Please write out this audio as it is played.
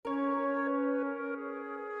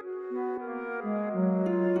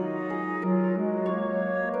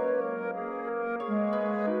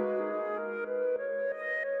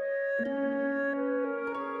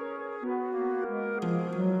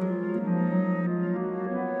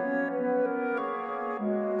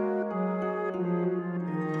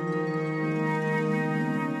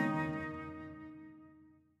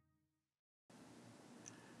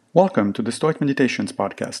Welcome to the Stoic Meditations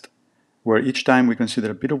podcast, where each time we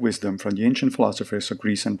consider a bit of wisdom from the ancient philosophers of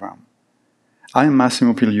Greece and Rome. I am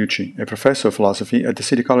Massimo Pigliucci, a professor of philosophy at the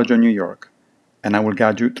City College of New York, and I will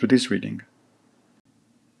guide you through this reading.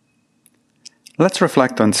 Let's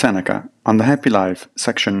reflect on Seneca, on the Happy Life,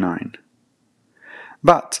 section 9.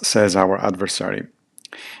 But, says our adversary,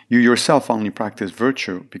 you yourself only practice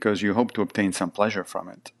virtue because you hope to obtain some pleasure from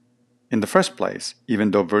it. In the first place,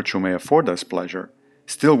 even though virtue may afford us pleasure,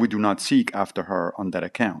 still we do not seek after her on that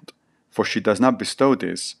account, for she does not bestow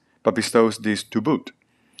this, but bestows this to boot.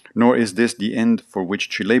 Nor is this the end for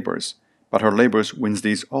which she labors, but her labors wins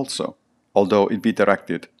this also, although it be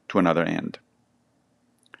directed to another end.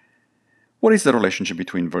 What is the relationship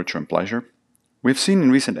between virtue and pleasure? We have seen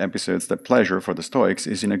in recent episodes that pleasure for the Stoics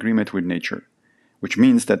is in agreement with nature, which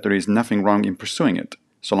means that there is nothing wrong in pursuing it,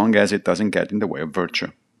 so long as it doesn't get in the way of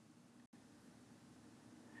virtue.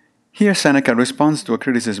 Here Seneca responds to a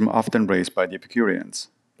criticism often raised by the Epicureans.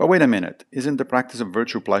 But wait a minute, isn't the practice of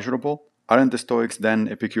virtue pleasurable? Aren't the Stoics then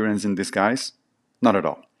Epicureans in disguise? Not at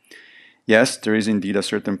all. Yes, there is indeed a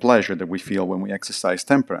certain pleasure that we feel when we exercise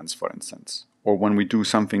temperance, for instance, or when we do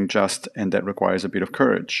something just and that requires a bit of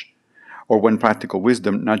courage, or when practical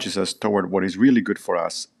wisdom nudges us toward what is really good for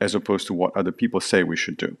us as opposed to what other people say we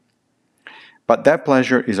should do. But that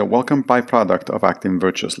pleasure is a welcome byproduct of acting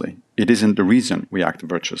virtuously. It isn't the reason we act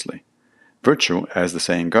virtuously. Virtue, as the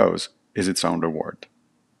saying goes, is its own reward.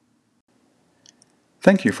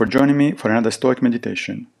 Thank you for joining me for another Stoic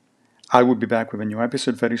meditation. I will be back with a new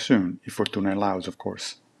episode very soon, if Fortuna allows, of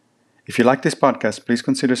course. If you like this podcast, please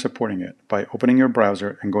consider supporting it by opening your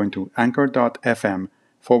browser and going to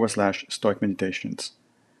anchor.fm/Stoic Meditations.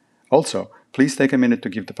 Also, please take a minute to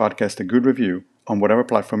give the podcast a good review on whatever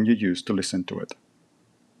platform you use to listen to it.